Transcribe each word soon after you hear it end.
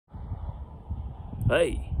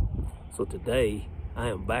Hey, so today I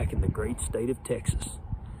am back in the great state of Texas.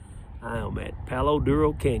 I am at Palo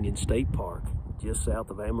Duro Canyon State Park, just south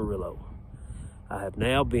of Amarillo. I have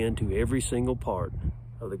now been to every single part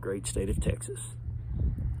of the great state of Texas.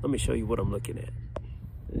 Let me show you what I'm looking at.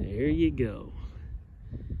 There you go.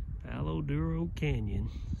 Palo Duro Canyon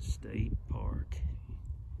State Park.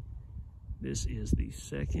 This is the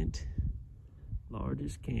second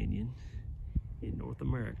largest canyon in North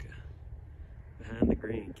America, behind the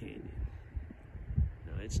Grand Canyon.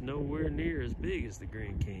 Now, it's nowhere near as big as the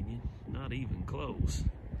Grand Canyon, not even close,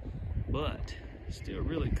 but still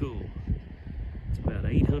really cool. It's about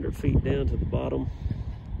 800 feet down to the bottom.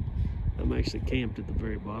 I'm actually camped at the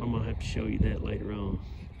very bottom. I'll have to show you that later on.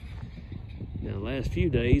 Now, the last few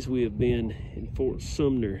days we have been in Fort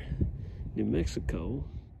Sumner, New Mexico.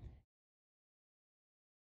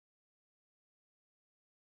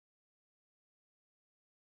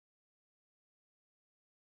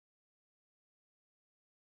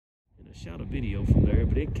 And I shot a video from there,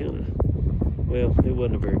 but it kind of, well, it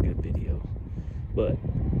wasn't a very good video. But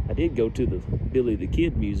I did go to the Billy the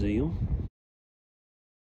Kid Museum.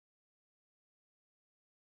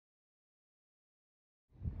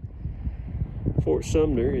 Fort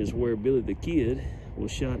Sumner is where Billy the Kid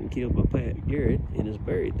was shot and killed by Pat Garrett and is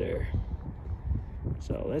buried there.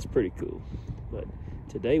 So that's pretty cool. But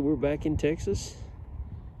today we're back in Texas,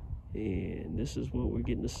 and this is what we're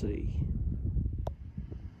getting to see.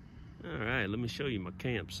 All right, let me show you my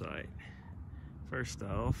campsite. First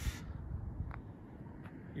off,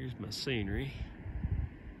 here's my scenery.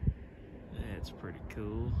 That's pretty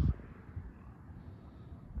cool.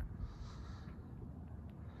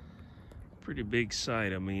 Pretty big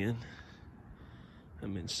site I'm in.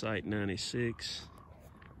 I'm in site 96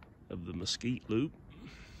 of the Mesquite Loop.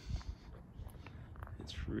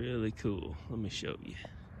 It's really cool. Let me show you.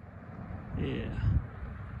 Yeah,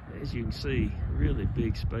 as you can see, really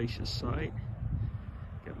big spacious site.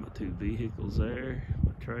 Got my two vehicles there,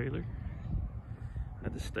 my trailer. I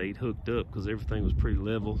just stayed hooked up because everything was pretty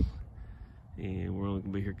level, and we're only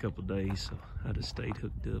gonna be here a couple days, so I just stayed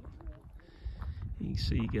hooked up. You can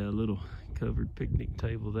see you got a little covered picnic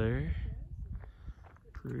table there.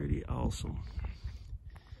 Pretty awesome.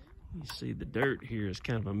 You see the dirt here is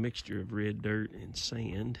kind of a mixture of red dirt and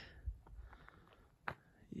sand.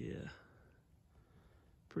 Yeah,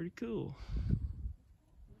 pretty cool.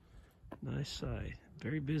 Nice site,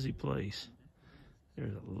 very busy place.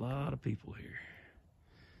 There's a lot of people here.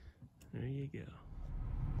 There you go.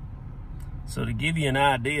 So to give you an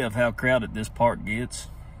idea of how crowded this park gets,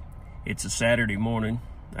 it's a Saturday morning.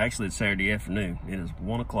 Actually, it's Saturday afternoon. It is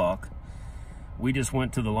 1 o'clock. We just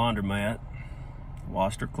went to the laundromat,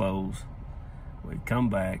 washed our clothes. We come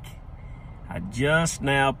back. I just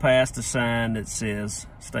now passed a sign that says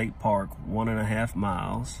State Park 1.5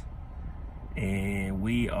 miles, and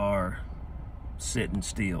we are sitting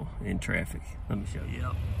still in traffic. Let me show you.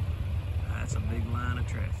 Yep, that's a big line of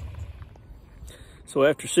traffic. So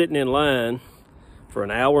after sitting in line for 1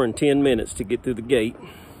 hour and 10 minutes to get through the gate,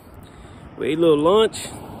 we ate a little lunch,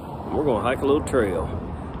 and we're gonna hike a little trail.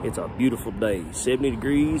 It's a beautiful day, 70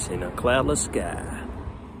 degrees and a cloudless sky.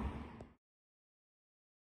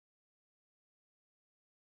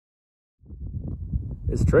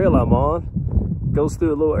 This trail I'm on goes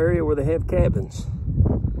through a little area where they have cabins.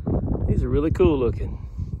 These are really cool looking.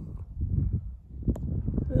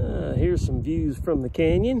 Here's some views from the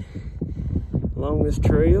canyon along this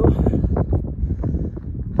trail.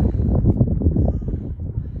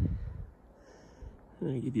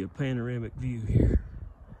 I'll give you a panoramic view here.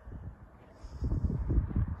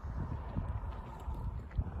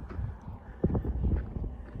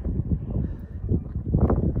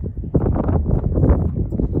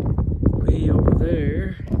 Way over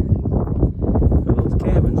there are those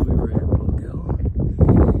cabins we were at a while ago.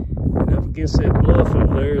 And up against that bluff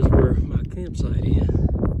over there is where my campsite is.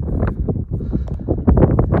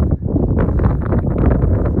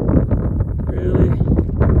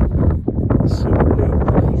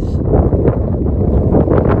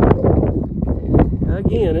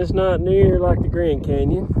 Again, it's not near like the Grand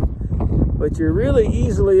Canyon, but you're really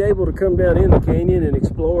easily able to come down in the canyon and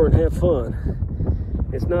explore and have fun.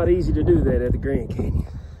 It's not easy to do that at the Grand Canyon.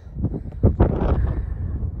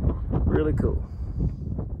 Really cool.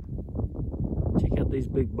 Check out these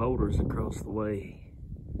big boulders across the way.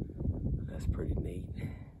 That's pretty neat.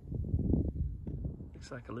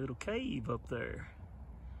 Looks like a little cave up there.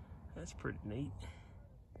 That's pretty neat.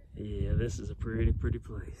 Yeah, this is a pretty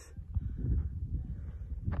place.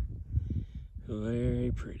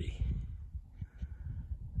 Very pretty.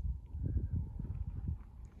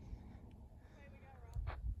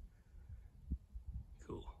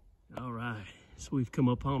 All right, so we've come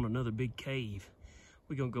upon another big cave.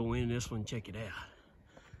 We're gonna go in this one and check it out.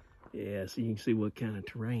 Yeah, so you can see what kind of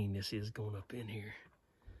terrain this is going up in here.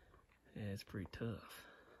 Yeah, it's pretty tough.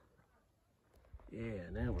 Yeah,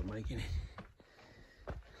 now we're making it.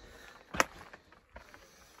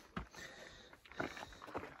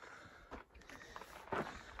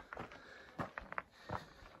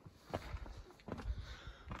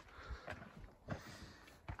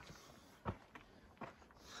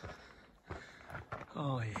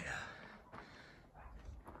 Oh yeah.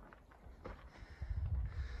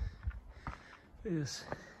 This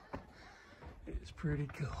is pretty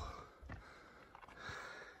cool.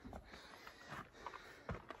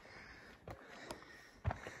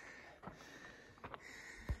 I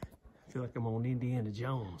feel like I'm on Indiana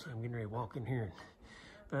Jones. I'm getting ready to walk in here and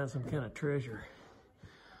find some kind of treasure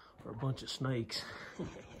or a bunch of snakes.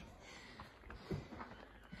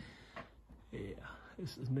 Yeah,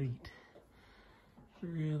 this is neat.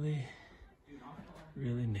 Really,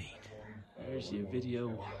 really neat. There's your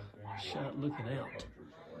video shot looking out.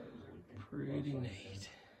 Pretty neat.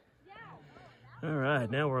 All right,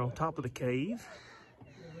 now we're on top of the cave.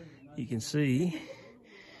 You can see,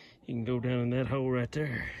 you can go down in that hole right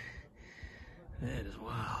there. That is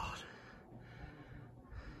wild.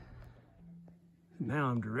 Now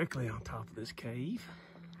I'm directly on top of this cave.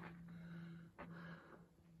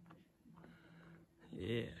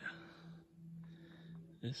 Yeah.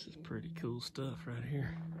 This is pretty cool stuff right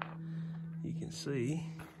here. You can see,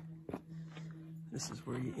 this is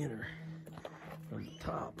where you enter from the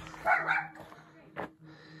top.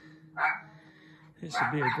 This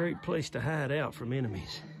would be a great place to hide out from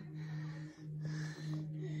enemies.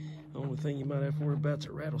 The only thing you might have to worry about is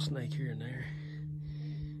a rattlesnake here and there.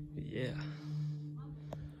 But yeah.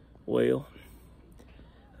 Well,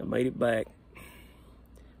 I made it back.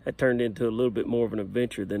 That turned into a little bit more of an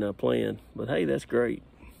adventure than I planned, but hey, that's great.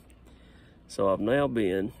 So I've now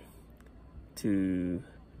been to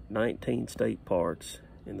 19 state parks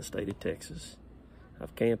in the state of Texas.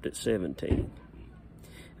 I've camped at 17.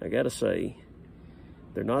 I gotta say,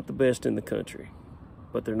 they're not the best in the country,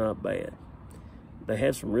 but they're not bad. They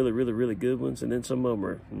have some really, really, really good ones, and then some of them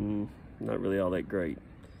are not really all that great.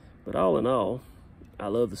 But all in all, I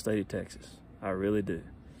love the state of Texas. I really do.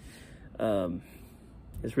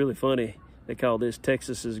 It's really funny. They call this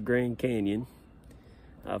Texas's Grand Canyon.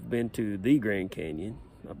 I've been to the Grand Canyon.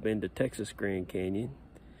 I've been to Texas Grand Canyon.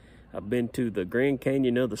 I've been to the Grand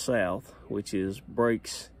Canyon of the South, which is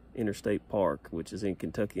Breaks Interstate Park, which is in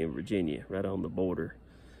Kentucky and Virginia, right on the border.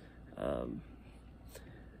 And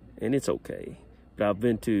it's okay. But I've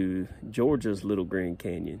been to Georgia's Little Grand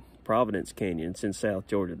Canyon, Providence Canyon. It's in South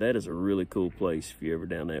Georgia. That is a really cool place if you're ever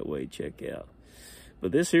down that way, check out.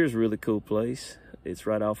 But this here's a really cool place. It's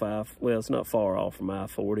right off well, it's not far off from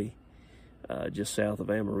I-40. Just south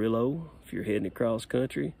of Amarillo. If you're heading across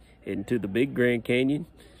country, heading to the big Grand Canyon,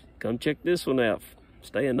 come check this one out.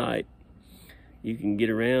 Stay a night. You can get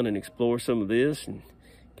around and explore some of this and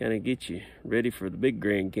kind of get you ready for the big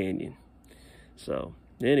Grand Canyon. So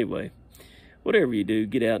anyway, whatever you do,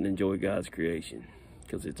 get out and enjoy God's creation,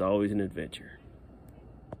 because it's always an adventure.